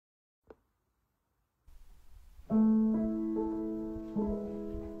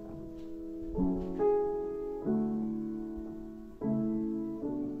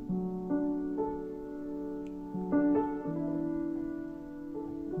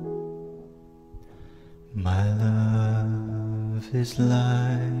My love is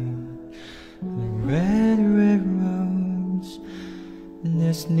like the red, red rose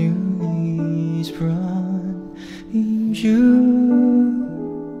that's newly sprung in June.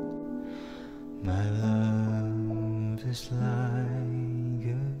 My love is like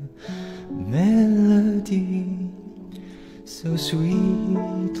a melody so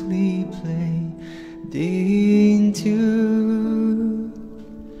sweetly played into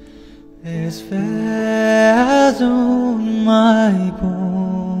as fast on my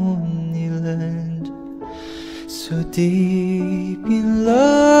bonny land, so deep in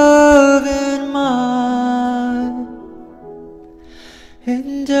love and mine,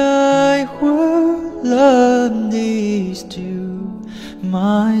 and I will love this too,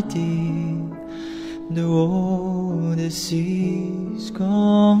 my dear, though all the seas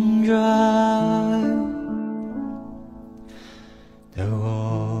gone dry, though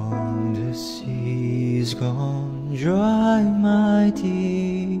all the seas gone dry, my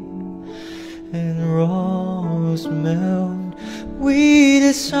dear, and rocks melt with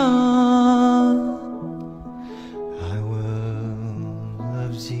the sun, I will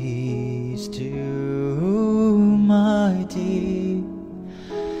love these too, my dear,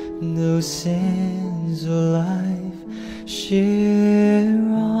 those sands of life share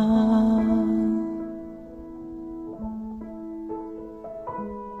on.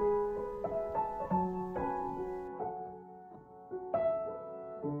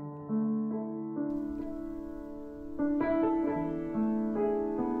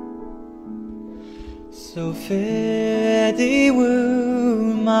 So fare thee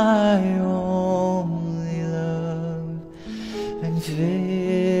well, my only love, and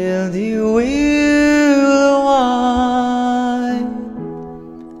fare thee well, wine,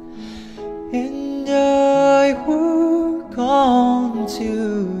 and I will come to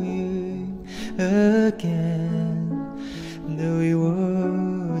you again, though we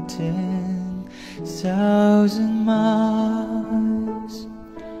were 10,000 miles.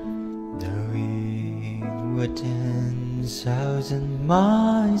 10,000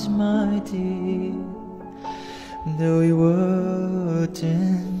 miles, my dear, though we were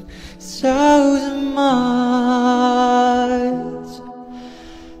 10,000 miles,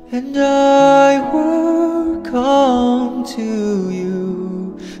 and I will come to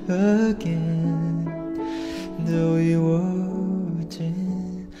you again.